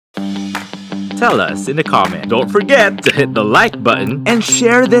Tell us in the comment. Don't forget to hit the like button and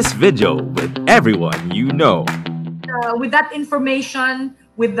share this video with everyone you know. With that information,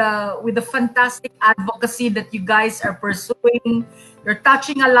 with the fantastic advocacy that you guys are pursuing, you're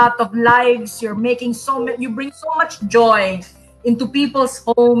touching a lot of lives. You're making you bring so much joy into people's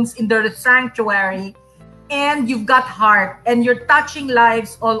homes, in their sanctuary, and you've got heart, and you're touching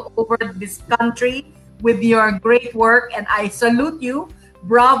lives all over this country with your great work. And I salute you.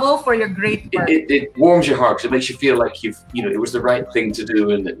 Bravo for your great work. It warms your heart. It makes you feel like it was the right thing to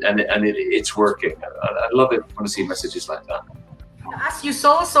do, and it's working. I love it when I see messages like that. As you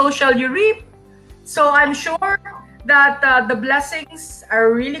sow, so shall you reap. So I'm sure that the blessings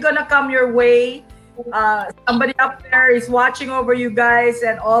are really gonna come your way. Somebody up there is watching over you guys,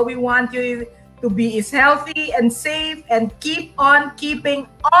 and all we want you to be is healthy and safe, and keep on keeping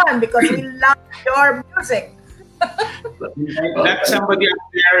on, because we love your music. That's somebody up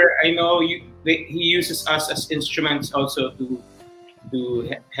there. I know he uses us as instruments also to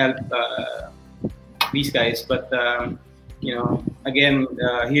help these guys. But again,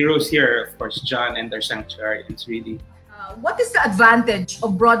 heroes here, of course, John and their sanctuary. It's really. What is the advantage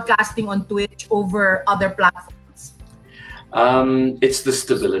of broadcasting on Twitch over other platforms? It's the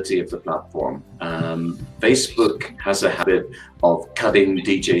stability of the platform. Facebook has a habit of cutting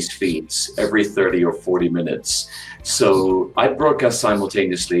DJs' feeds every 30 or 40 minutes. So I broadcast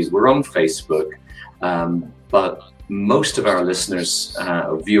simultaneously. We're on Facebook, but most of our listeners,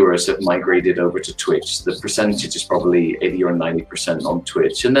 viewers, have migrated over to Twitch. The percentage is probably 80 or 90% on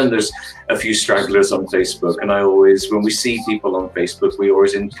Twitch. And then there's a few stragglers on Facebook. And I always, when we see people on Facebook, we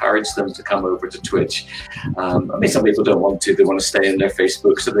always encourage them to come over to Twitch. I mean, some people don't want to. They want to stay in their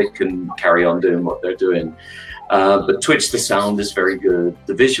Facebook so they can carry on doing what they're doing. But Twitch, the sound is very good.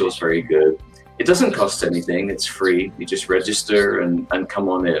 The visual is very good. It doesn't cost anything. It's free. You just register and come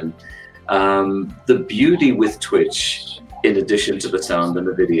on in. The beauty with Twitch, in addition to the sound and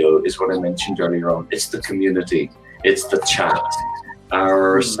the video, is what I mentioned earlier on. It's the community. It's the chat.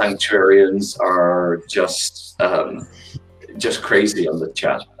 Our sanctuarians are just crazy on the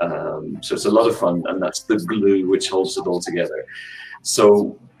chat. So it's a lot of fun, and that's the glue which holds it all together.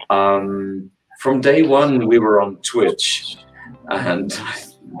 So from day one, we were on Twitch, and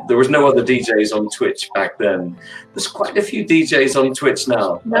there was no other DJs on Twitch back then. There's quite a few DJs on Twitch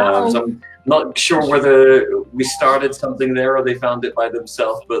now. So I'm not sure whether we started something there or they found it by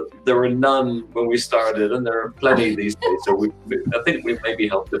themselves, but there were none when we started, and there are plenty these days. So I think we've maybe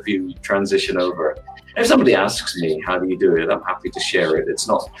helped a few transition over. If somebody asks me, how do you do it? I'm happy to share it. It's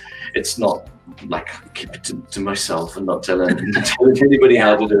not like I keep it to myself and not telling anybody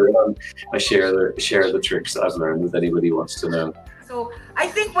how to do it. I share the tricks that I've learned with anybody who wants to know. So I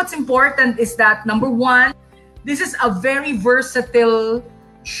think what's important is that, number one, this is a very versatile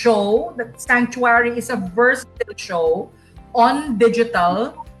show. The Sanctuary is a versatile show on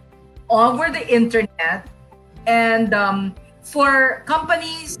digital, over the internet, and for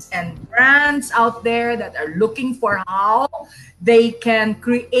companies and brands out there that are looking for how they can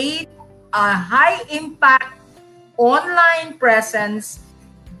create a high impact online presence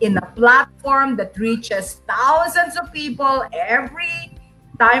in a platform that reaches thousands of people every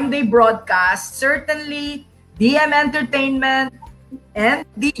time they broadcast. Certainly, DM Entertainment and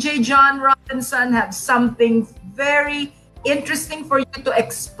DJ John Robinson have something very interesting for you to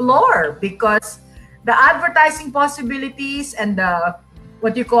explore, because the advertising possibilities and the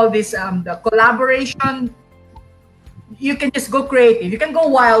the collaboration, you can just go creative. You can go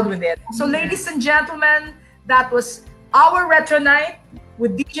wild with it. So, ladies and gentlemen, that was our Retro Night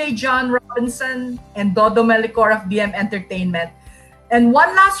with DJ John Robinson and Dodo Melicor of DM Entertainment. And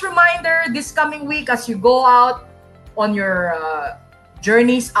one last reminder, this coming week, as you go out on your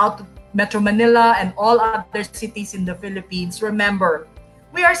journeys out to Metro Manila and all other cities in the Philippines, remember,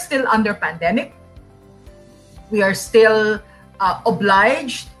 we are still under pandemic. We are still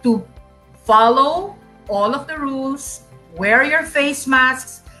obliged to follow all of the rules, wear your face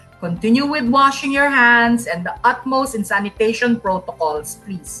masks, continue with washing your hands, and the utmost in sanitation protocols,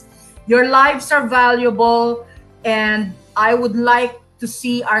 please. Your lives are valuable, and I would like to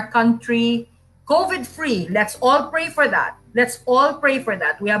see our country COVID-free. Let's all pray for that. Let's all pray for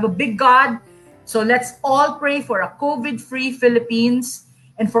that. We have a big God, so let's all pray for a COVID-free Philippines.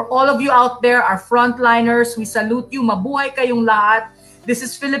 And for all of you out there, our frontliners, we salute you. Mabuhay kayong lahat. This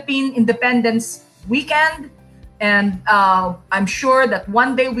is Philippine Independence Weekend. And I'm sure that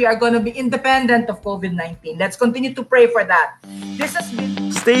one day we are going to be independent of COVID-19. Let's continue to pray for that. This has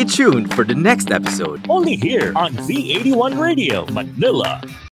been... Stay tuned for the next episode. Only here on V81 Radio, Manila.